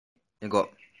You go.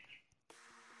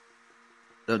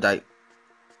 Don't die.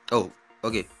 Oh,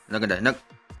 okay. I'm not gonna die. No.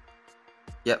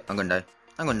 Yep, I'm gonna die.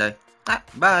 I'm gonna die. Ah,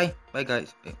 bye. Bye,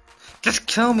 guys. Just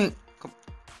kill me.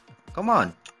 Come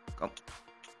on. Come.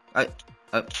 I.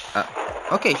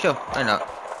 Okay, sure. Why not?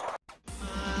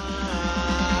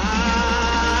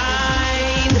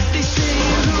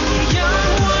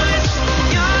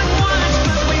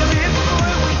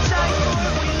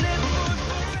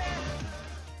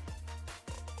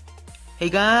 Hey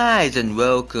guys, and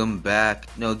welcome back.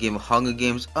 No game Hunger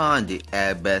Games on the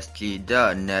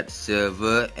airbestly.net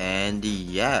server, and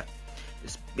yeah,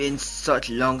 it's been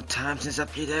such a long time since I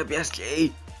played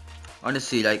airbestly.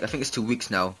 Honestly, like I think it's 2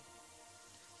 weeks now,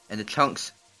 and the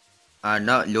chunks are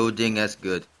not loading as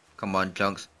good. Come on,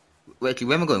 chunks. Wait, actually,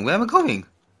 where am I going? Where am I going?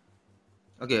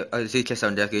 Okay, I see chest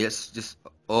down there. Okay, let's just.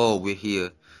 Oh, we're here.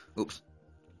 Oops.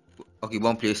 Okay,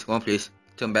 one place.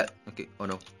 Turn back. Okay. Oh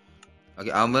no. Okay,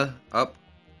 armor up.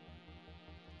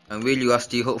 I'm really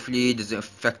rusty. Hopefully it doesn't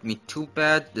affect me too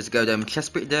bad. There's a goddamn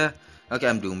chest plate there. Okay,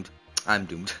 I'm doomed.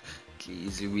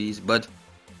 Jeez Louise. But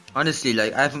honestly,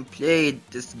 like I haven't played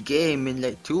this game in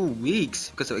like 2 weeks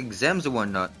because of exams and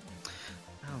whatnot.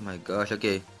 Oh my gosh.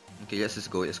 Okay, let's just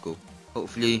go.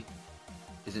 Hopefully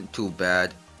it isn't too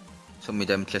bad. Show me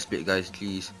damn chest plate, guys,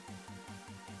 please.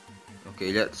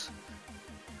 Okay, let's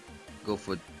go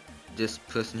for this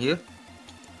person here.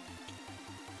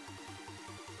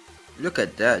 Look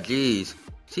at that, jeez.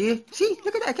 See,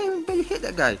 look at that. I can't even barely hit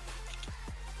that guy.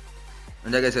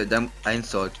 And that guy's got a damn iron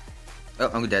sword. Oh,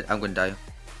 I'm dead. I'm gonna die.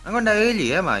 I'm gonna die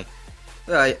really, am I?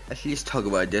 Alright, at least talk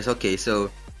about this. Okay,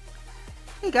 so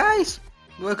hey guys,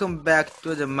 welcome back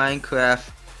to the Minecraft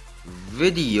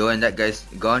video, and that guy's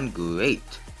gone great.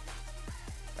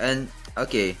 And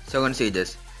okay, so I'm gonna say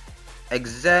this.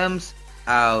 Exams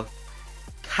are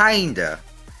kinda,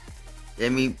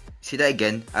 let me say that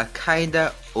again, are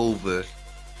kinda over.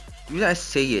 The reason I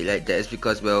say it like that is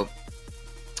because, well,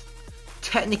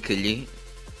 technically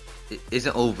it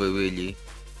isn't over really.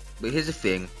 But here's the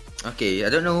thing. Okay, I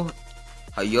don't know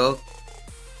how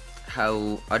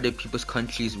other people's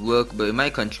countries work, but in my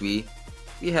country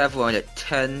we have around like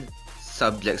 10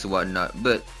 subjects and whatnot,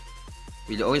 but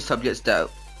the only subjects that are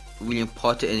really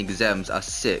important in exams are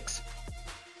 6.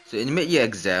 So in the mid-year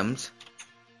exams,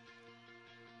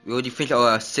 we already finished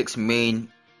our 6 main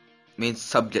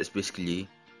subjects basically.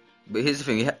 But here's the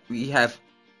thing, we have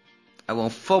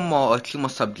around 4 more or 3 more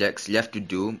subjects left to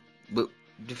do. But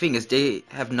the thing is, they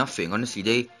have nothing. Honestly,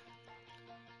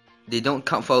 they don't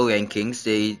count for our rankings.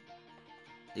 They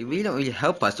really don't really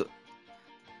help us. So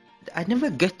I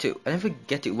never get it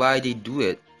why they do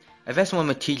it. I've asked one of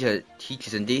my teachers,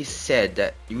 and they said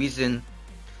that the reason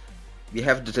we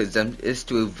have those exams is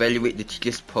to evaluate the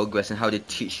teacher's progress and how they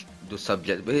teach those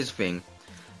subjects. But here's the thing,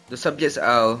 the subjects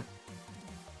are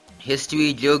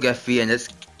history, geography, and that's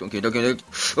don't get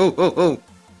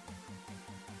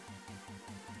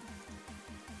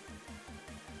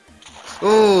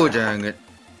oh dang it.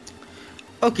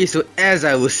 Okay, so as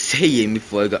I was saying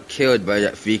before I got killed by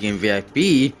that freaking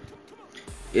VIP,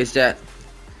 is that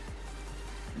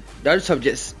the other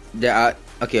subjects that are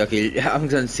okay, I'm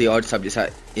gonna say all the subjects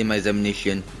are in my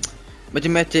examination: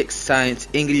 mathematics, science,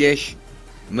 English,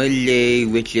 Malay,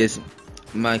 which is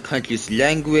my country's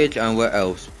language, and what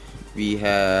else? We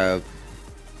have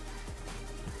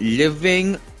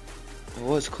living,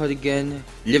 what's it called again?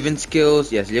 Living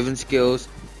skills, yes, living skills,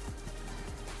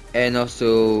 and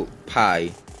also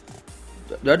Pi.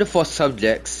 The other 4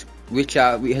 subjects which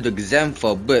we had to exam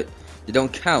for but they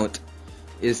don't count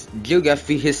is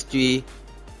geography, history,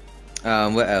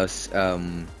 what else?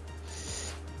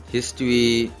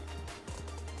 History,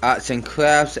 arts and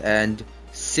crafts, and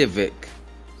civic.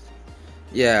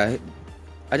 Yeah,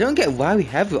 I don't get why we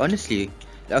have it, honestly.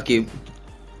 Okay,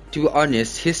 to be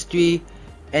honest, history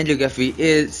and geography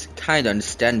is kind of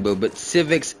understandable, but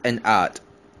civics and art,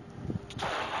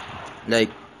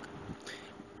 like,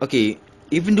 okay,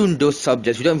 even doing those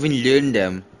subjects, we don't even learn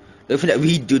them. The thing that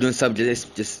we do those subjects is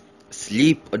just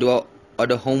sleep or do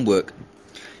other homework.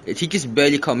 The teachers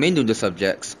barely come in to the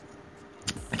subjects.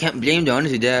 I can't blame them,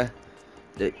 honestly. They're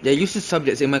useless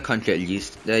subjects in my country, at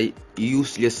least. They're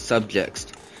useless subjects.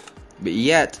 But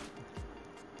yet,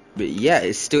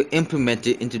 it's still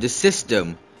implemented into the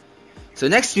system. So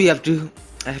next I have to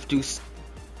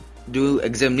do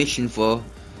examination for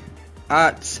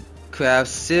arts,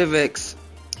 crafts, civics,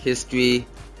 history,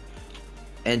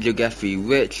 and geography,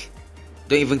 which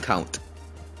don't even count.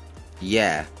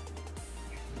 Yeah.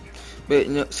 But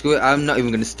no, screw it, I'm not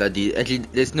even gonna study. Actually,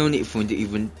 there's no need for me to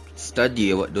even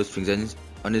study about those things,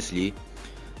 honestly.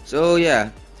 So yeah,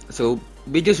 so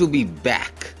videos will be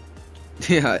back.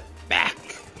 Yeah, back.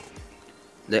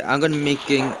 Like I'm gonna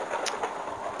making,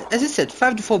 as I said,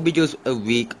 5 to 4 videos a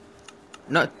week.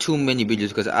 Not too many videos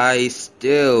because I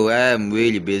still am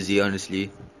really busy,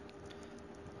 honestly.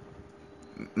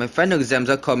 My final exams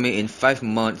are coming in 5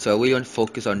 months, so I really want to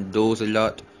focus on those a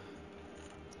lot.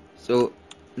 So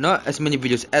not as many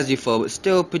videos as before, but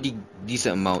still pretty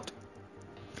decent amount.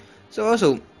 So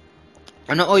also,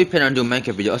 I'm not only planning on doing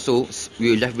Minecraft videos, also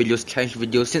real life videos, challenge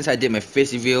videos. Since I did my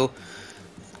face reveal,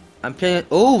 I'm planning.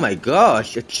 Oh my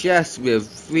gosh, a chest with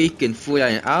freaking full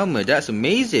iron armor. That's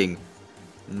amazing.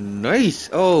 Nice.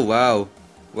 Oh wow,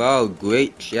 wow,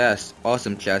 great chest,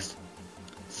 awesome chest,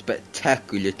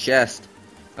 spectacular chest.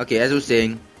 Okay, as I was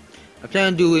saying, I plan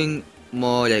on doing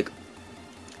more like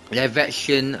live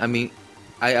action. I mean,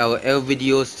 IRL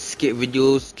videos, skit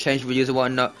videos, challenge videos, and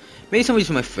whatnot. Maybe some videos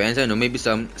for my friends. I don't know. Maybe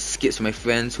some skits for my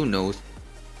friends. Who knows?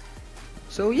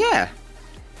 So yeah,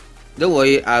 don't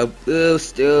worry. I will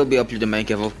still be uploading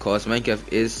Minecraft, of course.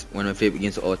 Minecraft is one of my favorite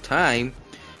games of all time.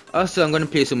 Also, I'm gonna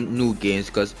play some new games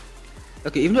because,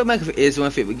 okay, even though Minecraft is one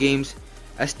of my favorite games,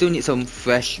 I still need some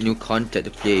fresh new content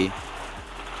to play.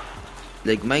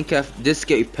 Like Minecraft does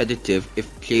get repetitive if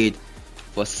played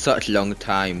for such a long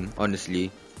time,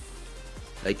 honestly.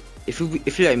 Like if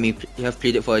you like me, you have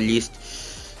played it for at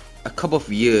least a couple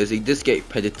of years, it does get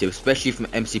repetitive, especially from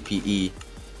MCPE.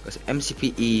 Because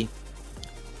MCPE,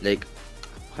 like,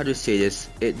 how do you say this?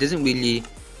 It doesn't really,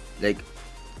 like,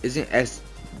 isn't as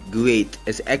great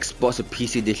as Xbox or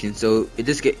PC edition, so it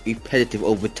does get repetitive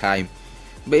over time.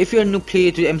 But if you're a new player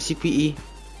to the MCPE,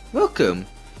 welcome.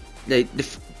 Like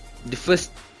the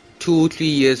first 2-3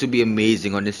 years will be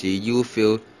amazing. Honestly, you will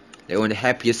feel like one of the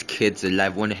happiest kids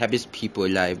alive, one of the happiest people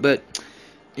alive. But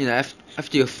you know,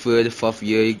 after your 3rd, 4th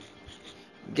year, it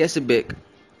gets a bit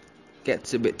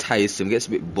tiresome, gets a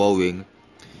bit boring,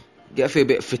 get a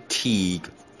bit fatigued.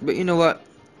 But you know what?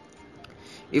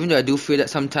 Even though I do feel that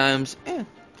sometimes,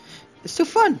 it's still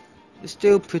fun. It's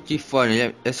still pretty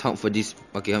fun. Let's hunt for these.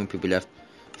 Okay, how many people left?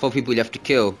 4 people left to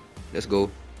kill. Let's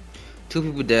go. 2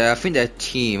 people there. I think they're a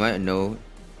team. I don't know,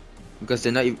 because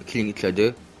they're not even killing each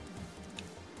other.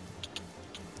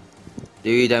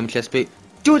 3 diamond chest plate.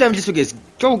 2 diamond chest plates.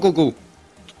 Go, go, go.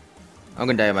 I'm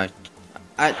gonna die, man.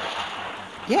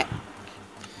 Yeah.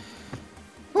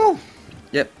 Oh.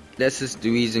 Yep. That's just the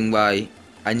reason why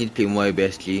I need to play more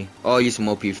basically, or use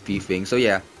more PvP things. So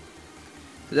yeah.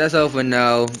 So that's all for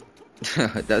now.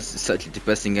 That's such a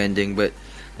depressing ending, but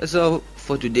that's all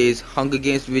for today's Hunger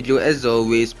Games video. As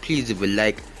always, please leave a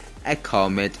like, a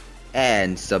comment,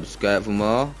 and subscribe for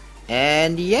more.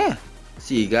 And yeah,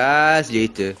 see you guys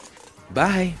later.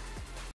 Bye.